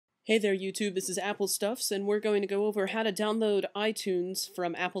Hey there YouTube, this is Apple Stuffs, and we're going to go over how to download iTunes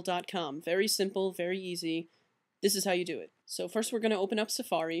from apple.com. Very simple, very easy. This is how you do it. So first we're going to open up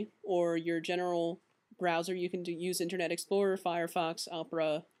Safari, or your general browser. You can use Internet Explorer, Firefox,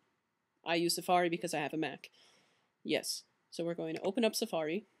 Opera. I use Safari because I have a Mac. Yes. So we're going to open up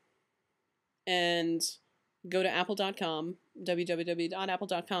Safari, and go to apple.com,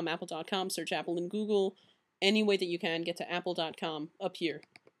 www.apple.com, apple.com, search Apple in Google. Any way that you can, get to apple.com up here.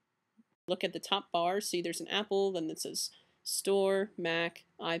 Look at the top bar, see there's an Apple, then it says Store, Mac,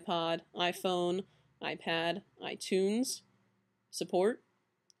 iPod, iPhone, iPad, iTunes, Support.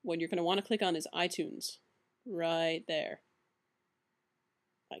 What you're going to want to click on is iTunes, right there.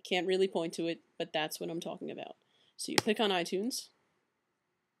 I can't really point to it, but that's what I'm talking about. So you click on iTunes,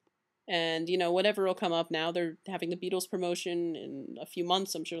 and you know, whatever will come up now. They're having the Beatles promotion in a few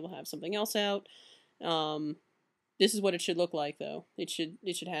months. I'm sure they'll have something else out. This is what it should look like, though. It should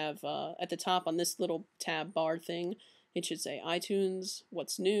have, at the top on this little tab bar thing, it should say iTunes,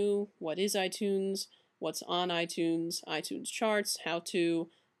 what's new, what is iTunes, what's on iTunes, iTunes charts, how to,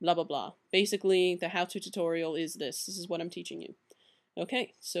 blah, blah, blah. Basically, the how-to tutorial is this. This is what I'm teaching you.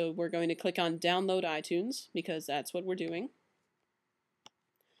 Okay, so we're going to click on Download iTunes, because that's what we're doing.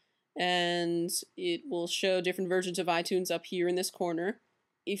 And it will show different versions of iTunes up here in this corner.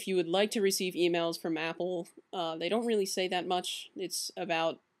 If you would like to receive emails from Apple, they don't really say that much. It's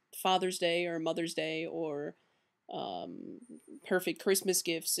about Father's Day or Mother's Day or perfect Christmas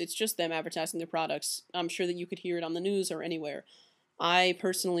gifts. It's just them advertising their products. I'm sure that you could hear it on the news or anywhere. I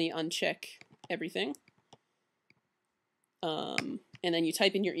personally uncheck everything. And then you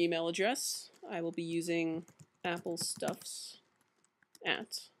type in your email address. I will be using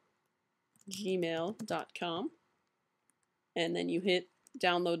applestuffs@gmail.com. And then you hit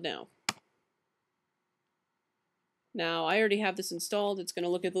download now. Now, I already have this installed. It's going to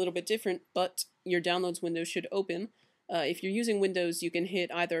look a little bit different, but your downloads window should open. If you're using Windows, you can hit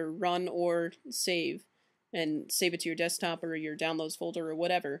either run or save, and save it to your desktop or your downloads folder or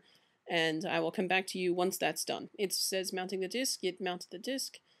whatever, and I will come back to you once that's done. It says mounting the disk. It mounted the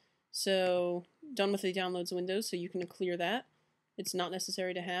disk. So, done with the downloads window, so you can clear that. It's not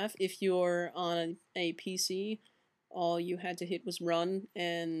necessary to have. If you're on a PC, all you had to hit was run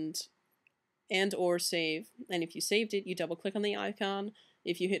and or save. And if you saved it, you double click on the icon.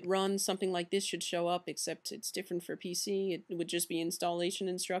 If you hit run, something like this should show up, except it's different for PC. It would just be installation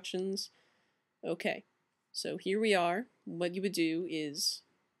instructions. Okay, so here we are. What you would do is,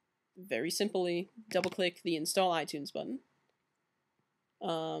 very simply, double click the install iTunes button.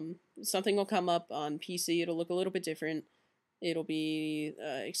 Something will come up on PC. It'll look a little bit different. It'll be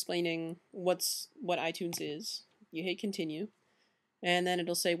explaining what iTunes is. You hit continue, and then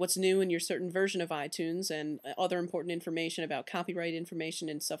it'll say what's new in your certain version of iTunes and other important information about copyright information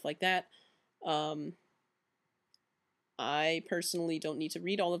and stuff like that. I personally don't need to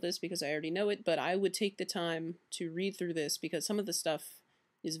read all of this because I already know it, but I would take the time to read through this because some of the stuff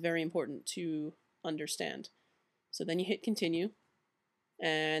is very important to understand. So then you hit continue,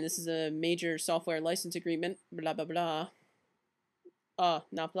 and this is a major software license agreement, blah blah blah.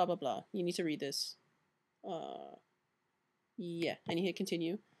 Not blah blah blah. You need to read this. Yeah, and you hit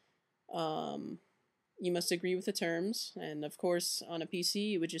continue. You must agree with the terms, and of course, on a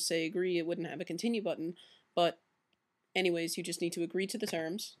PC, it would just say agree. It wouldn't have a continue button, but anyways, you just need to agree to the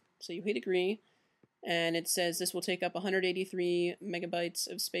terms. So you hit agree, and it says this will take up 183 megabytes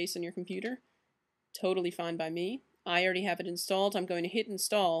of space on your computer. Totally fine by me. I already have it installed. I'm going to hit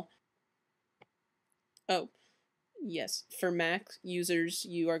install. Oh, yes, for Mac users,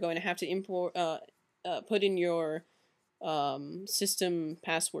 you are going to have to import, put in your system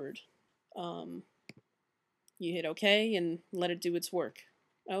password. You hit OK and let it do its work.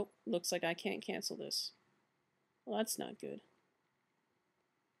 Oh, looks like I can't cancel this. Well, that's not good.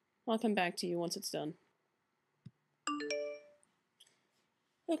 I'll come back to you once it's done.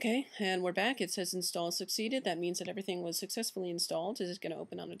 Okay, and we're back. It says install succeeded. That means that everything was successfully installed. Is it going to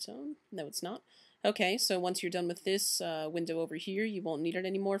open on its own? No, it's not. Okay, so once you're done with this window over here, you won't need it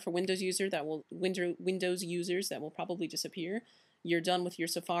anymore. For Windows users, that will probably disappear. You're done with your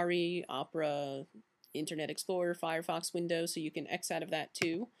Safari, Opera, Internet Explorer, Firefox window, so you can X out of that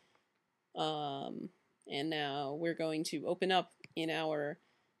too. And now we're going to open up in our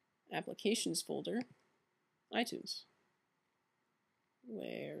applications folder, iTunes.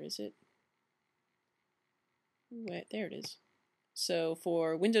 Where is it? There it is. So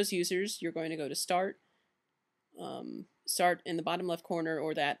for Windows users, you're going to go to Start, Start in the bottom left corner,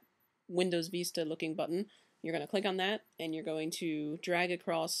 or that Windows Vista looking button. You're going to click on that, and you're going to drag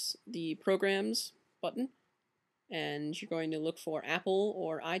across the Programs button, and you're going to look for Apple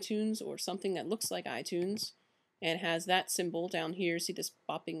or iTunes or something that looks like iTunes and has that symbol down here. See this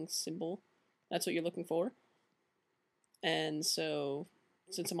bopping symbol? That's what you're looking for. And so,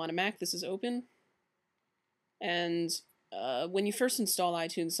 since I'm on a Mac, this is open. And when you first install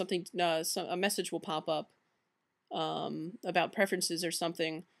iTunes, a message will pop up about preferences or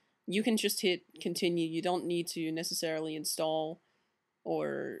something. You can just hit continue. You don't need to necessarily install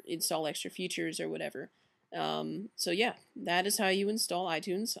extra features or whatever. So yeah, that is how you install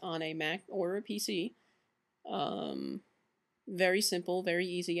iTunes on a Mac or a PC. Very simple, very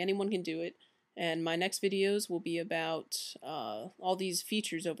easy. Anyone can do it. And my next videos will be about all these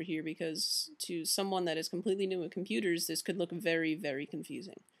features over here, because to someone that is completely new at computers, this could look very, very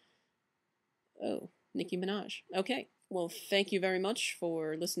confusing. Oh, Nicki Minaj. Okay, well, thank you very much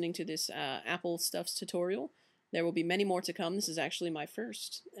for listening to this Apple Stuffs tutorial. There will be many more to come. This is actually my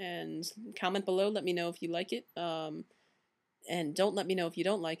first. And comment below, let me know if you like it. And don't let me know if you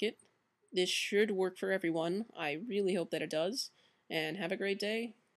don't like it. This should work for everyone. I really hope that it does. And have a great day.